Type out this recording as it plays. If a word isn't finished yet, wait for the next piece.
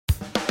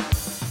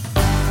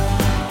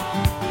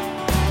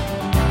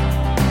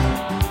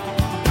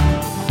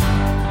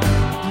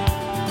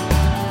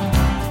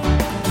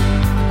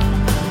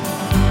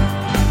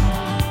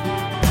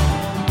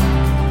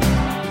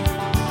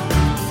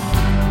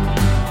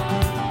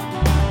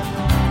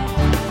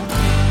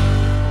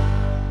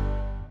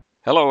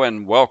Hello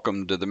and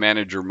welcome to the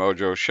Manager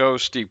Mojo Show.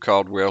 Steve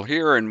Caldwell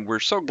here, and we're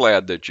so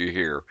glad that you're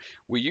here.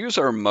 We use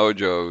our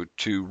mojo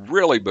to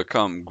really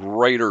become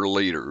greater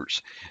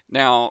leaders.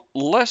 Now,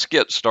 let's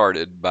get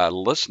started by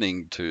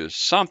listening to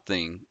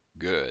something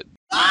good.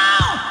 Oh,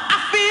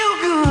 I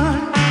feel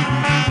good.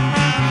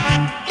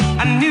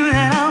 I knew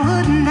that I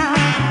would not.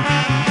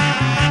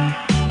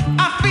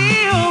 I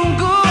feel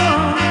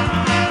good.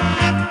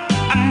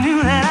 I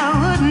knew that I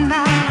would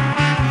not.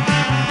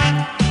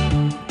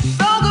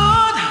 So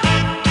good,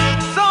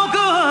 so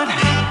good.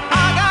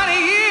 I got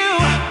you.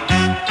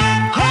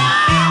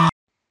 Oh!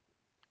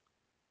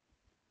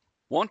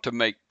 Want to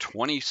make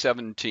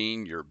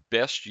 2017 your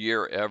best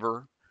year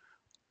ever?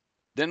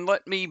 Then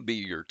let me be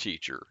your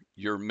teacher,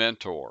 your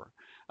mentor.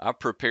 I've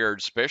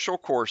prepared special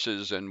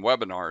courses and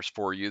webinars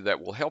for you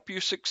that will help you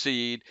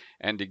succeed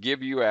and to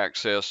give you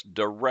access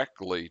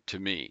directly to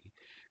me.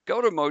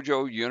 Go to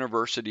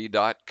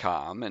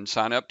mojouniversity.com and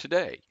sign up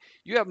today.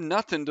 You have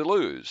nothing to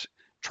lose.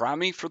 Try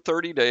me for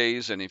 30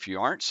 days, and if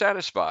you aren't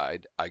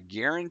satisfied, I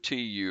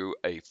guarantee you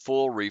a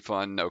full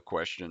refund, no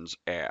questions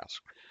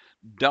asked.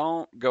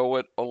 Don't go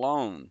it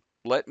alone.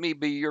 Let me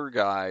be your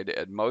guide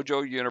at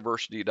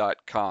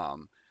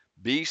mojouniversity.com.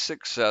 Be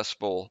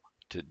successful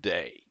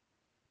today.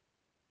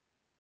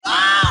 Oh,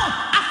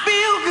 I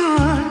feel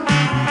good.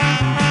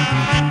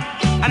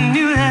 I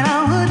knew that I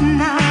would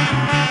not.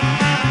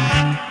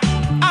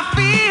 I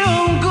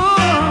feel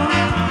good.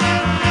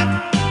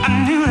 I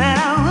knew that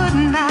I would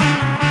not.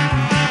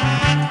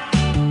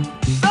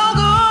 So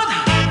good,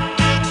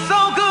 so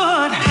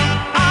good.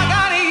 I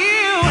got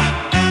you.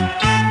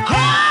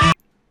 Oh!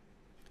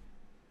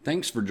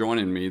 Thanks for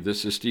joining me.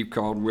 This is Steve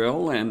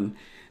Caldwell, and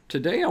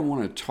today I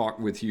want to talk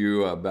with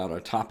you about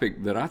a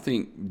topic that I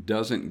think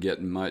doesn't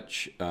get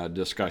much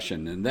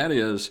discussion, and that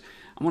is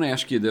I want to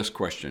ask you this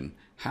question: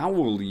 how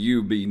will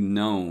you be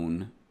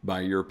known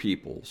by your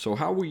people? So,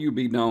 how will you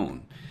be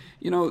known?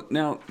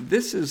 Now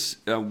this is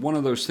one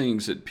of those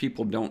things that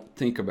people don't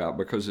think about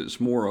because it's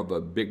more of a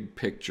big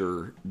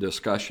picture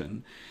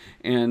discussion.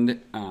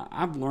 And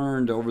I've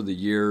learned over the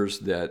years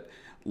that,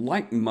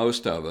 like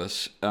most of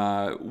us,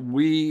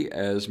 we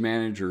as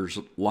managers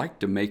like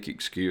to make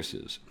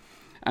excuses.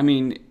 I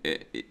mean,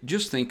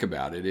 just think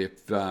about it.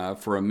 If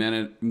for a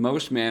minute,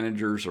 most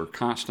managers are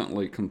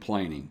constantly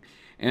complaining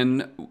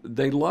and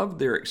they love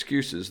their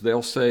excuses.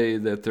 They'll say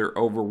that they're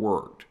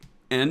overworked.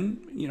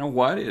 And you know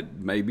what? It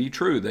may be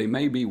true. They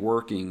may be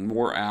working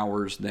more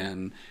hours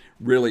than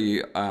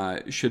really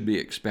should be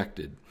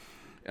expected.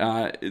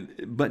 Uh,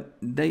 but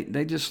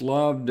they just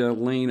love to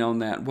lean on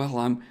that. Well,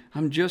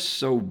 I'm just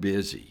so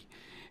busy.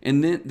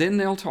 And then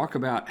they'll talk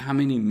about how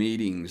many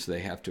meetings they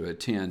have to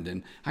attend.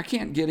 And I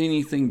can't get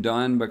anything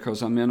done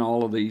because I'm in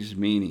all of these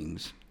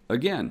meetings.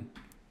 Again,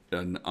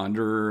 an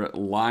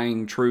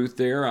underlying truth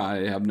there.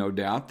 I have no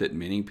doubt that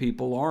many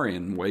people are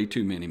in way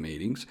too many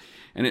meetings.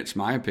 And it's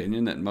my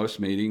opinion that most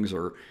meetings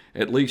are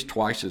at least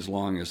twice as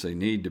long as they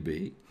need to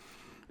be.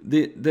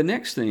 The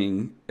next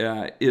thing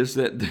is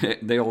that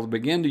they'll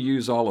begin to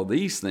use all of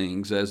these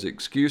things as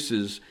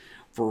excuses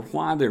for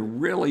why they're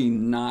really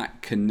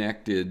not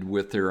connected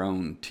with their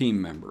own team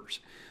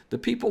members. The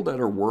people that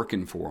are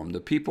working for them,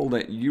 the people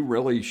that you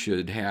really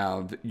should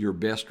have your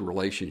best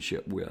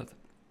relationship with.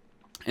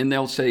 And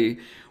they'll say,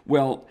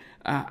 well,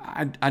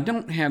 I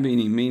don't have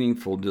any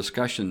meaningful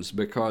discussions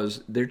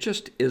because there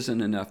just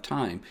isn't enough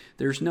time.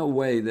 There's no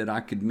way that I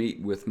could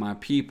meet with my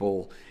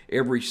people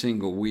every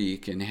single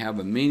week and have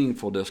a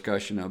meaningful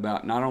discussion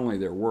about not only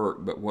their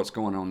work, but what's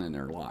going on in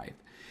their life.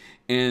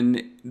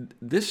 And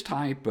this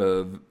type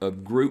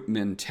of group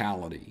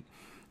mentality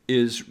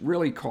is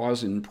really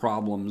causing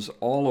problems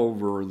all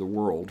over the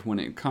world when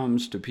it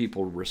comes to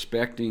people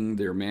respecting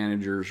their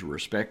managers,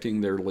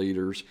 respecting their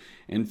leaders,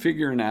 and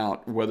figuring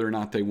out whether or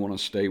not they want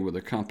to stay with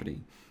a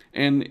company.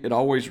 And it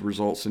always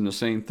results in the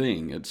same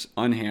thing. It's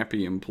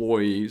unhappy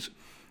employees.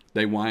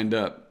 They wind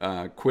up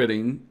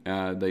quitting.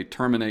 They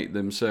terminate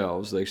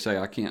themselves. They say,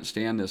 I can't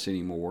stand this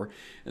anymore.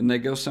 And they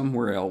go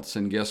somewhere else.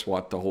 And guess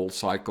what? The whole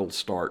cycle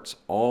starts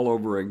all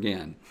over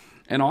again.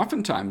 And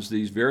oftentimes,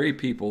 these very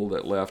people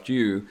that left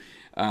you,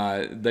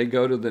 they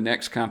go to the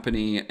next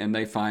company and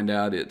they find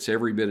out it's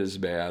every bit as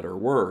bad or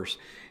worse.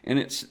 And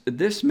it's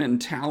this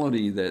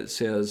mentality that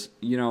says,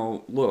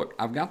 look,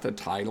 I've got the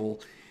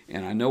title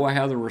and I know I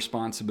have the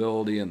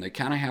responsibility and they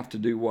kind of have to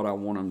do what I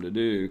want them to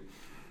do.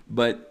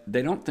 But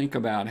they don't think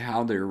about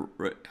how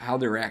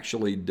they're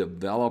actually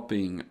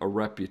developing a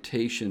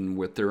reputation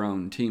with their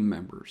own team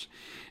members.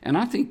 And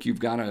I think you've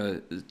got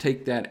to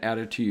take that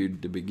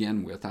attitude to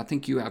begin with. I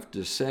think you have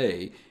to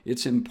say,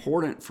 it's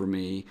important for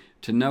me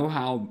to know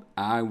how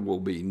I will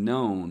be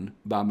known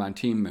by my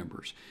team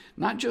members.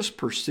 Not just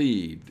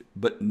perceived,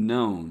 but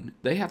known.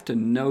 They have to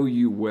know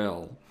you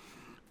well.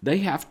 They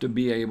have to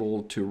be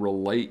able to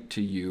relate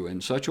to you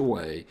in such a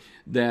way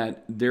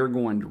that they're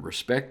going to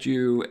respect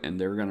you and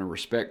they're going to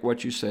respect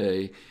what you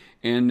say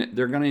and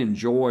they're going to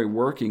enjoy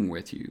working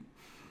with you.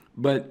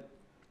 But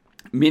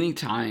many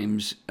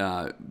times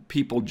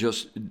people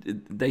just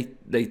they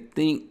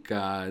think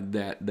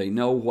that they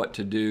know what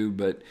to do,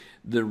 but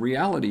the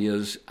reality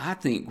is, I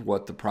think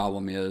what the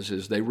problem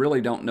is they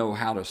really don't know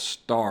how to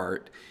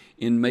start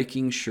in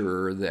making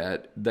sure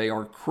that they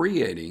are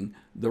creating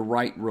the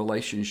right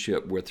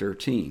relationship with their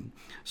team.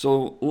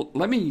 So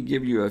let me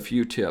give you a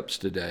few tips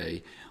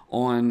today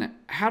on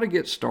how to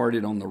get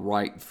started on the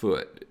right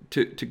foot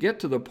to get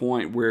to the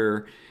point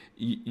where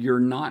you're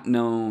not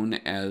known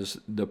as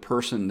the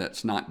person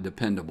that's not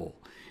dependable.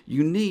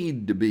 You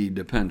need to be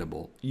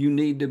dependable. You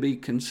need to be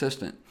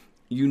consistent.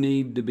 You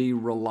need to be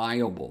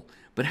reliable.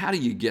 But how do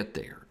you get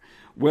there?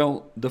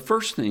 Well, the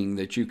first thing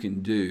that you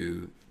can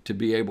do to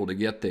be able to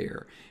get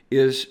there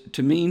is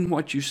to mean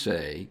what you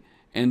say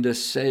and to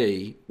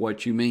say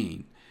what you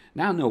mean.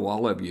 Now, I know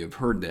all of you have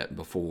heard that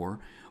before,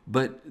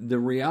 but the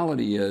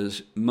reality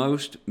is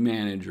most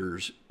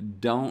managers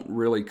don't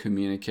really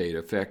communicate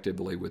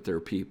effectively with their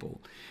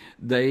people.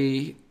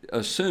 They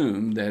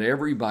assume that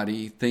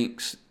everybody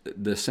thinks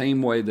the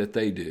same way that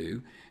they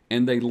do,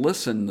 and they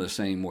listen the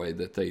same way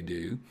that they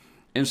do.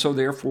 And so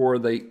therefore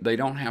they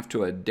don't have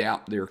to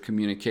adapt their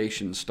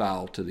communication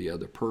style to the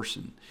other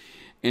person.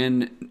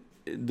 And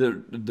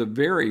the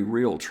very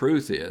real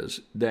truth is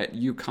that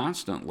you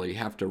constantly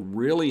have to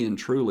really and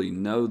truly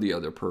know the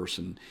other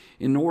person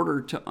in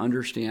order to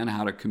understand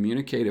how to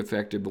communicate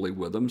effectively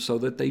with them so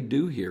that they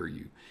do hear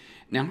you.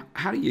 Now,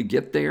 how do you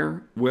get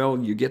there? Well,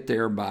 you get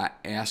there by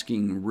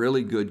asking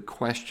really good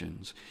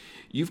questions.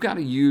 You've got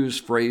to use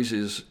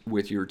phrases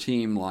with your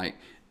team like,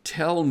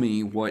 tell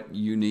me what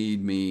you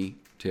need me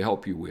to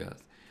help you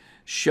with.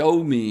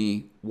 Show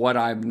me what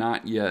I've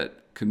not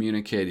yet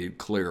communicated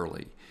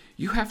clearly.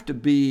 You have to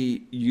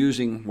be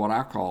using what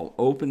I call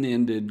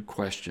open-ended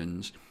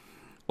questions,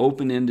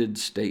 open-ended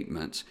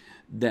statements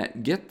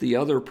that get the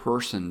other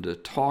person to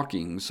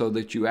talking so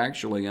that you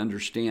actually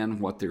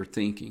understand what they're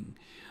thinking.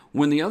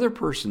 When the other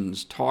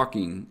person's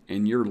talking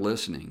and you're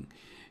listening,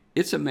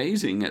 it's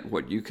amazing at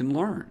what you can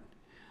learn.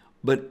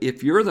 But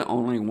if you're the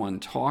only one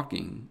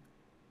talking,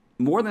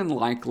 more than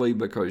likely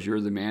because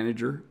you're the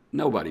manager,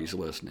 nobody's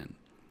listening.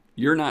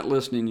 You're not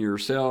listening to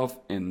yourself,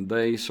 and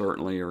they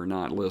certainly are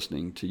not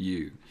listening to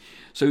you.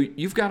 So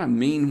you've got to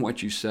mean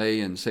what you say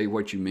and say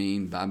what you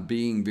mean by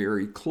being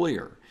very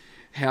clear.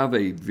 Have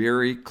a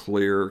very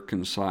clear,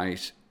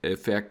 concise,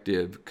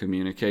 effective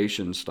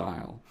communication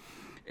style.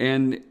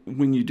 And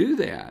when you do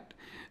that,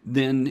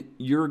 then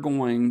you're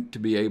going to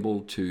be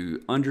able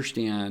to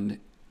understand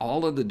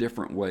all of the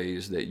different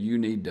ways that you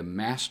need to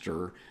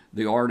master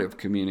the art of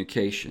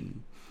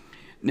communication.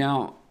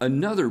 Now,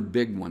 another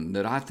big one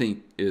that I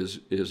think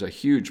is a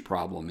huge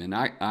problem, and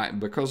I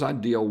because I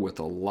deal with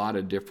a lot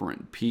of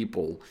different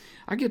people,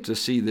 I get to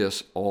see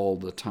this all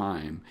the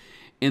time.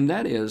 And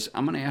that is,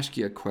 I'm going to ask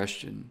you a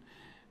question.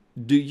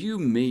 Do you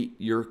meet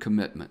your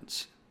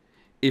commitments?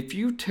 If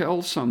you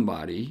tell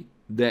somebody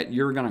that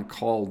you're going to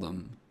call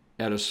them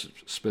at a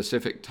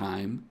specific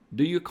time,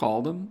 do you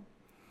call them?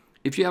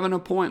 If you have an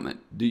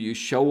appointment, do you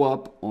show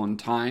up on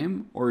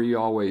time or are you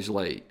always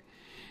late?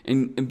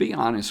 And be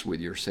honest with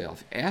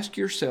yourself. Ask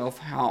yourself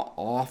how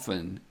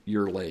often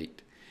you're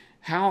late.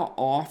 How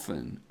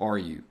often are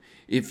you?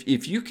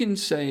 If you can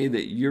say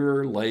that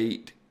you're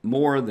late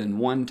more than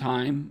one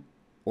time,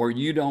 or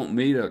you don't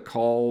meet a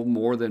call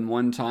more than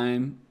one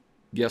time,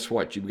 guess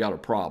what? You've got a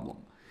problem.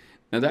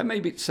 Now that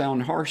may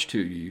sound harsh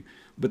to you,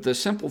 but the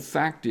simple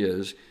fact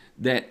is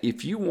that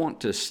if you want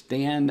to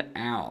stand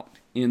out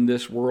in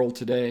this world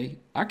today,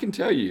 I can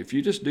tell you, if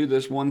you just do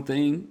this one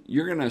thing,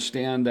 you're going to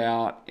stand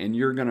out and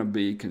you're going to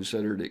be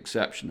considered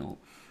exceptional.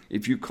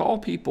 If you call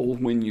people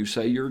when you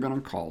say you're going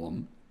to call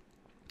them,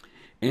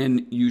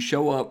 and you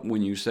show up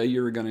when you say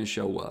you're going to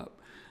show up,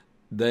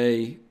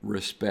 they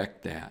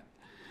respect that.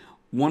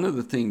 One of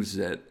the things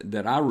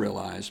that I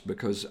realized,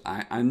 because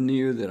I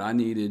knew that I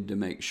needed to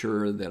make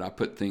sure that I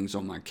put things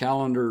on my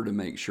calendar to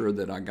make sure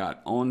that I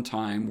got on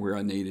time where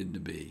I needed to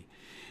be.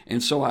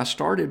 And so I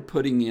started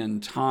putting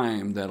in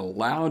time that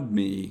allowed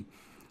me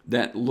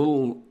that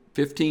little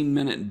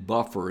 15-minute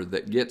buffer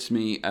that gets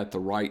me at the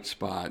right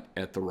spot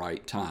at the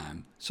right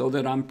time so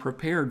that I'm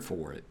prepared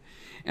for it.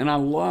 And I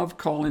love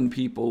calling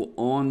people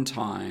on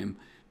time,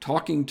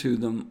 talking to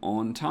them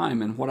on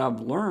time. And what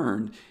I've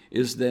learned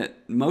is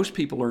that most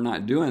people are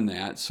not doing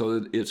that,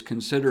 so it's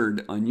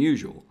considered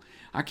unusual.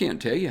 I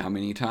can't tell you how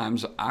many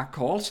times I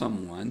call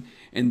someone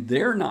and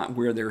they're not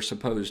where they're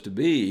supposed to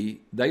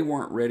be. They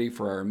weren't ready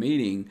for our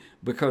meeting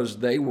because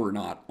they were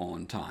not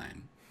on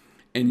time.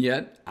 And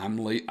yet I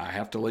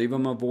have to leave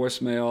them a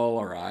voicemail,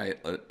 or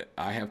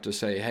I have to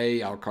say,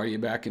 hey, I'll call you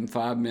back in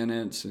 5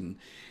 minutes. And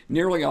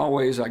nearly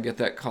always I get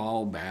that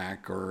call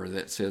back or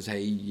that says,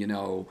 hey,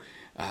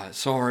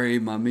 sorry,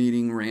 my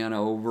meeting ran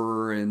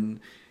over. And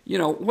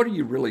what are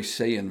you really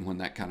saying when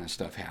that kind of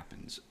stuff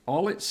happens?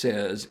 All it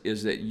says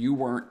is that you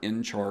weren't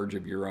in charge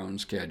of your own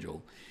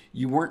schedule.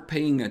 You weren't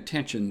paying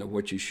attention to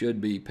what you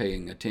should be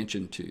paying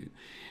attention to.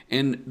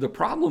 And the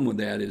problem with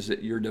that is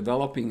that you're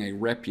developing a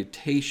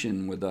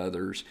reputation with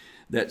others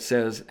that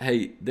says,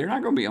 hey, they're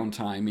not going to be on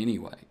time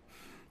anyway.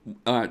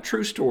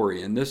 True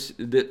story, and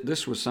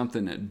this was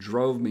something that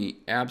drove me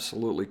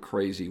absolutely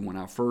crazy when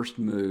I first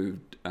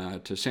moved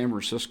to San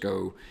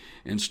Francisco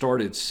and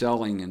started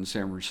selling in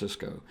San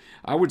Francisco.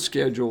 I would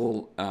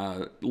schedule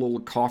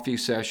little coffee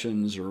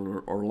sessions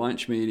or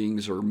lunch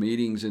meetings or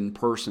meetings in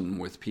person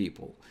with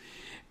people.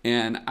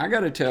 And I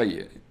got to tell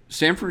you,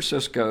 San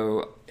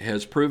Francisco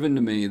has proven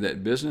to me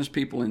that business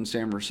people in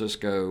San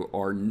Francisco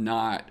are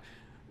not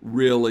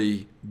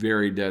really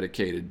very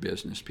dedicated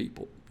business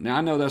people. Now,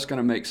 I know that's going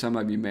to make some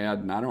of you mad,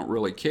 and I don't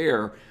really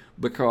care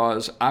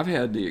because I've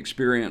had the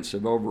experience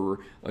of over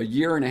a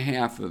year and a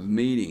half of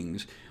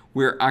meetings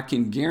where I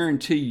can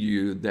guarantee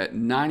you that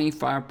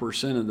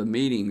 95% of the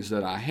meetings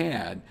that I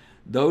had,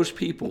 those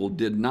people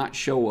did not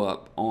show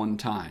up on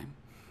time.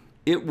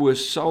 It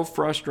was so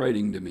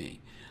frustrating to me.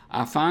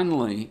 I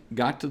finally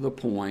got to the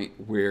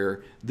point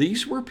where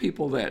these were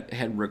people that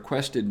had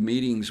requested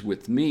meetings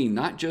with me,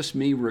 not just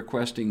me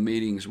requesting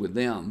meetings with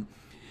them.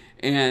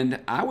 And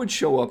I would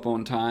show up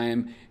on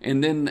time,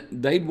 and then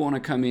they'd want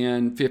to come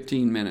in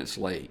 15 minutes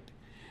late.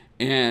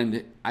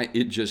 And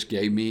it just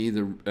gave me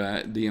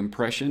the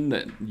impression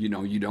that, you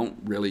know, you don't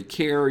really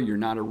care. You're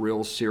not a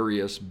real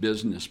serious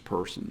business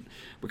person,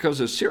 because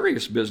a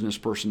serious business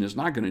person is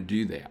not going to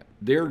do that.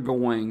 They're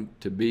going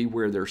to be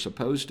where they're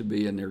supposed to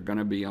be, and they're going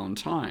to be on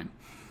time.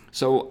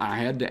 So I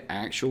had to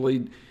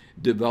actually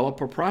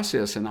develop a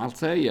process, and I'll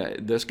tell you,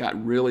 this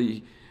got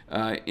really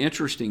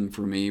interesting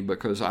for me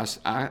because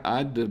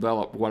I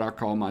developed what I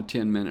call my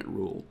 10-minute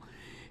rule.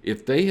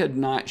 If they had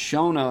not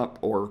shown up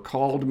or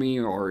called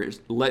me or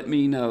let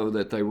me know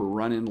that they were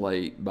running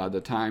late by the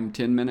time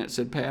 10 minutes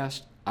had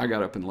passed, I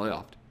got up and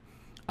left.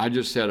 I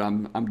just said,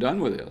 I'm done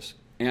with this.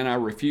 And I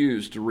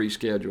refused to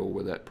reschedule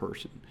with that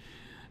person.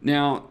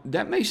 Now,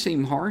 that may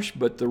seem harsh,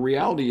 but the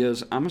reality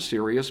is I'm a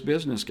serious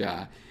business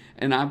guy.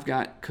 And I've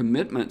got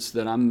commitments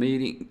that I'm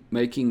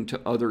making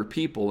to other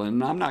people.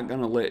 And I'm not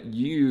going to let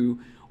you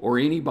or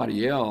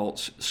anybody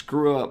else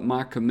screw up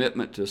my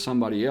commitment to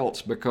somebody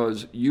else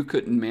because you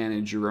couldn't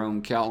manage your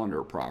own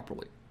calendar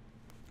properly.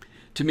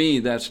 To me,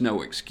 that's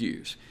no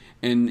excuse.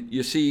 And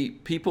you see,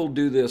 people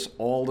do this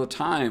all the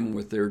time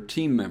with their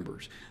team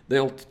members.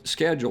 They'll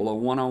schedule a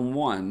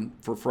one-on-one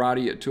for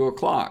Friday at 2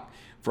 o'clock.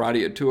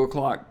 Friday at 2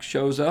 o'clock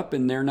shows up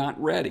and they're not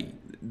ready.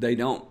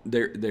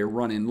 They're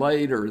running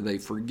late or they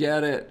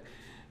forget it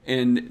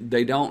and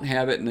they don't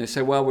have it, and they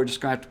say, well, we're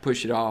just going to have to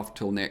push it off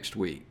till next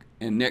week.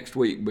 And next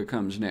week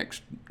becomes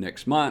next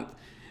month,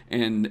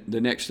 and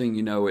the next thing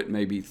you know, it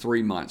may be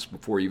 3 months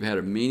before you've had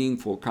a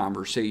meaningful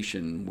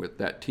conversation with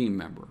that team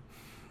member.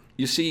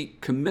 You see,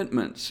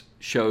 commitments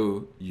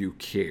show you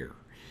care.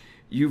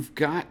 You've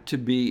got to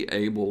be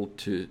able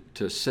to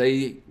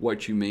say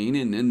what you mean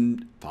and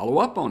then follow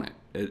up on it.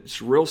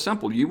 It's real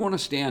simple. You want to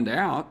stand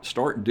out,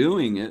 start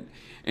doing it,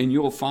 and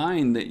you'll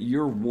find that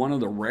you're one of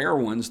the rare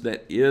ones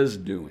that is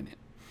doing it.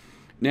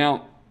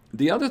 Now,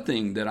 the other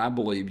thing that I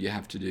believe you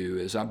have to do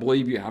is I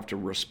believe you have to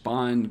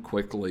respond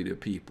quickly to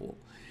people.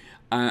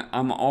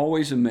 I'm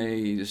always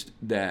amazed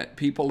that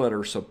people that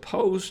are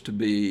supposed to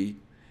be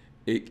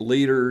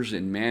leaders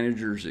and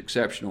managers,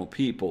 exceptional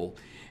people,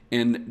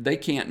 and they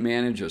can't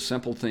manage a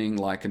simple thing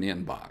like an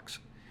inbox.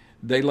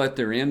 They let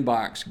their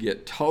inbox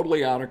get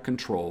totally out of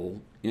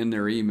control in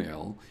their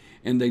email,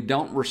 and they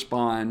don't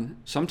respond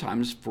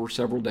sometimes for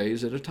several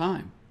days at a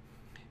time.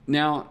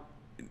 Now,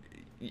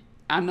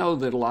 I know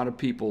that a lot of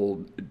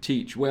people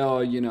teach,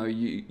 well, you know,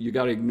 you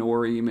got to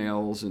ignore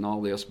emails and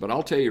all this, but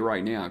I'll tell you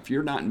right now, if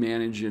you're not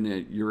managing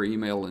your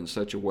email in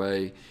such a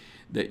way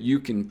that you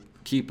can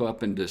keep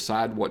up and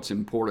decide what's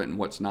important and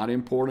what's not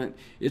important,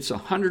 it's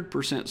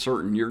 100%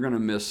 certain you're going to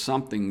miss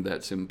something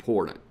that's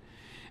important.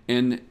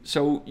 And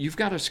so you've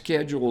got to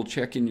schedule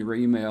checking your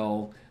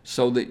email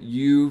so that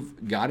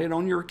you've got it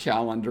on your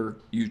calendar,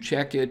 you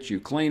check it, you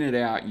clean it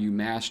out, you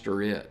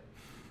master it.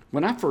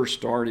 When I first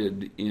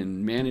started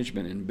in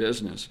management and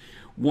business,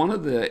 one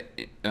of the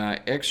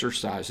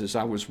exercises,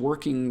 I was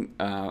working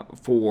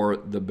for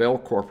the Bell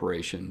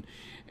Corporation,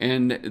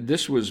 and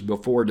this was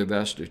before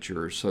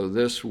divestiture, so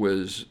this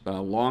was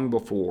long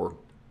before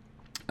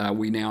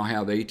we now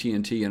have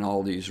AT&T and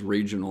all these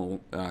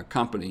regional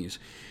companies.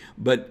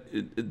 But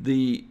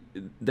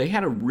they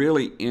had a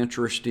really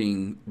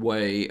interesting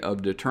way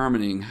of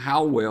determining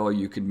how well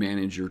you could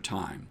manage your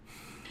time.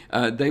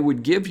 They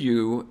would give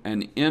you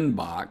an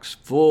inbox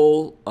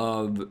full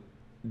of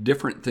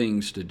different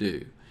things to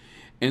do.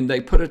 And they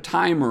put a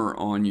timer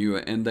on you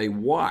and they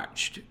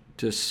watched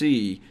to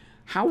see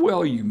how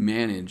well you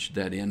managed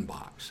that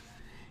inbox.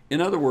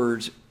 In other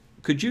words,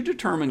 could you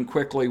determine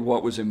quickly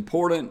what was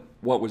important,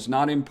 what was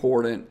not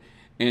important,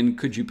 and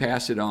could you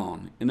pass it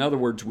on? In other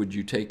words, would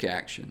you take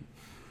action?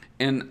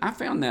 And I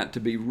found that to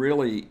be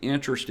really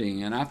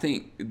interesting, and I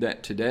think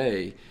that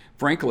today,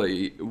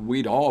 frankly,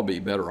 we'd all be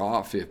better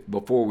off if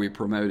before we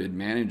promoted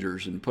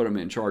managers and put them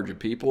in charge of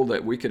people,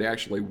 that we could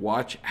actually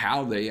watch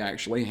how they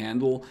actually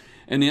handle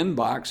an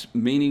inbox,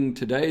 meaning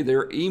today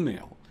their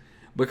email.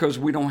 because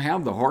we don't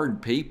have the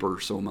hard paper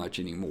so much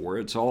anymore.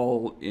 It's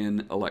all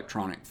in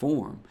electronic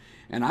form.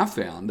 And I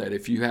found that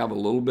if you have a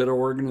little bit of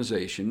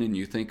organization and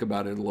you think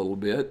about it a little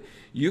bit,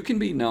 you can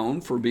be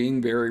known for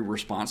being very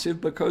responsive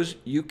because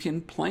you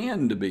can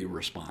plan to be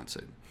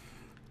responsive.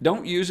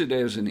 Don't use it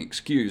as an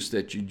excuse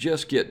that you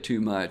just get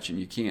too much and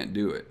you can't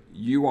do it.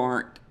 You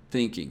aren't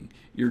thinking.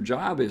 Your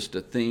job is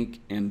to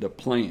think and to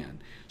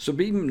plan. So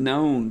be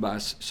known by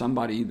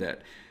somebody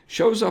that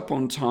shows up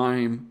on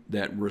time,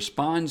 that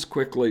responds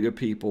quickly to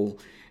people,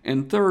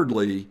 and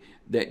thirdly,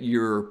 that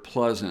you're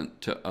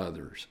pleasant to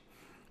others.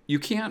 You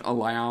can't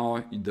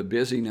allow the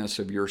busyness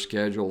of your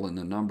schedule and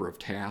the number of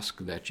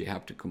tasks that you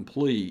have to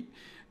complete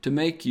to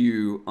make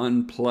you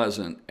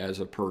unpleasant as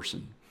a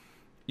person.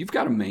 You've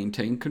got to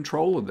maintain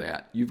control of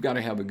that. You've got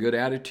to have a good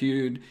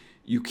attitude.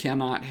 You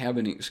cannot have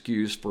an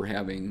excuse for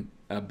having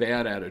a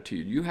bad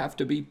attitude. You have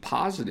to be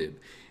positive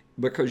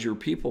because your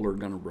people are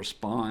going to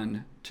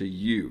respond to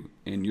you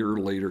and your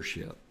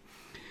leadership.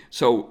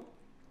 So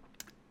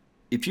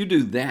if you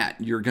do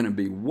that, you're going to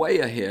be way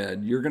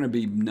ahead. You're going to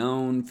be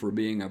known for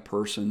being a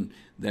person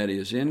that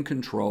is in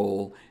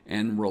control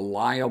and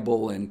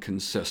reliable and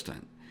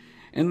consistent.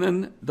 And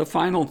then the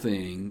final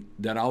thing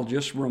that I'll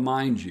just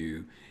remind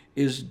you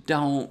is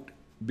don't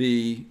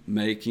be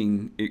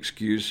making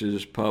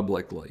excuses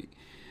publicly.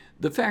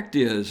 The fact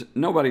is,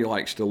 nobody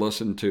likes to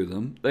listen to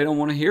them. They don't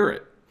want to hear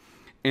it.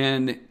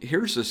 And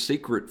here's a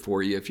secret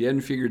for you. If you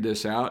hadn't figured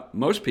this out,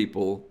 most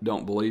people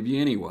don't believe you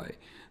anyway.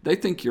 They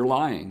think you're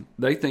lying.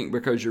 They think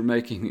because you're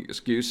making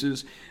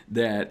excuses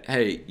that,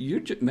 hey,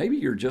 maybe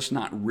you're just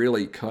not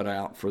really cut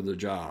out for the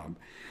job.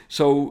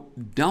 So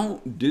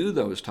don't do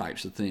those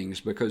types of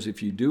things, because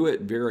if you do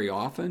it very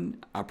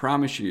often, I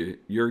promise you,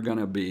 you're going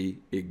to be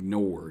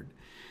ignored.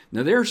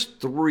 Now, there's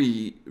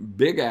 3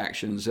 big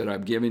actions that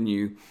I've given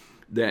you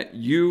that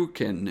you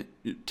can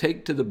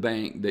take to the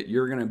bank that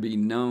you're going to be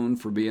known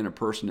for being a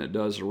person that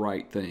does the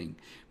right thing.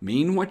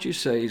 Mean what you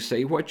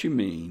say what you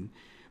mean,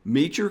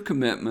 meet your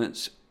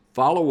commitments,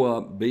 follow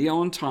up, be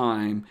on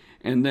time,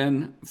 and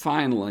then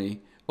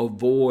finally,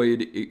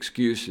 avoid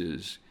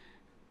excuses.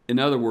 In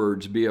other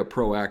words, be a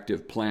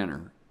proactive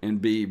planner and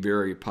be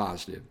very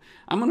positive.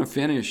 I'm going to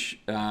finish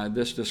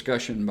this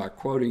discussion by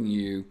quoting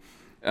you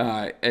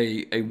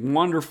a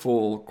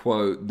wonderful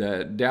quote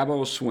that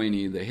Dabo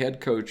Swinney, the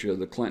head coach of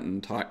the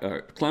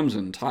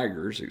Clemson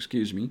Tigers,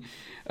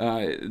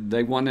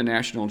 they won the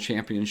national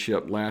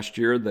championship last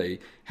year. They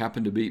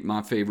happened to beat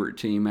my favorite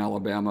team,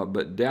 Alabama,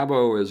 but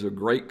Dabo is a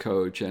great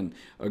coach and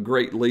a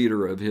great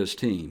leader of his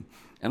team.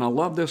 And I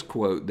love this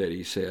quote that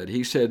he said.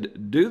 He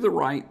said, "Do the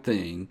right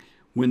thing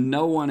when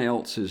no one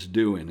else is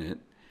doing it,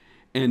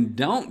 and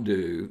don't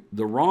do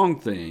the wrong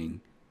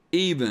thing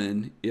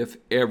even if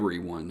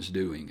everyone's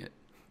doing it."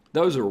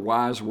 Those are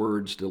wise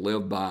words to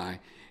live by,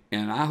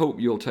 and I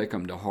hope you'll take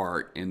them to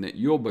heart and that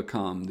you'll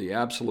become the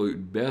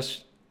absolute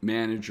best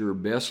manager,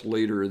 best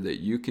leader that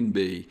you can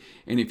be.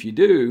 And if you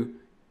do,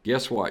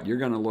 guess what? You're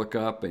going to look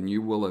up and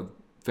you will have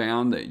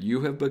found that you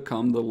have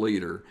become the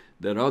leader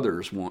that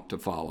others want to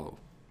follow.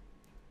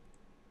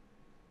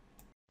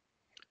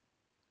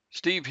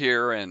 Steve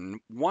here,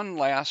 and one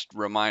last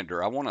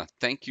reminder. I want to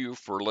thank you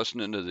for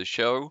listening to the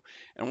show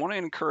and want to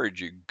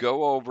encourage you,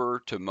 go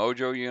over to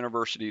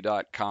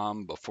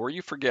mojouniversity.com. Before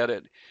you forget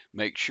it,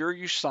 make sure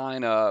you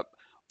sign up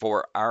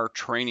for our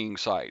training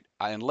site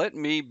and let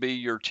me be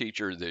your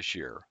teacher this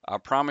year. I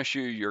promise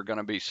you, you're going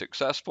to be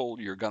successful.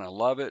 You're going to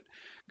love it.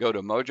 Go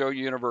to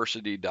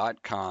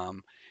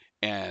mojouniversity.com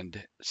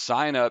and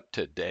sign up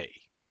today.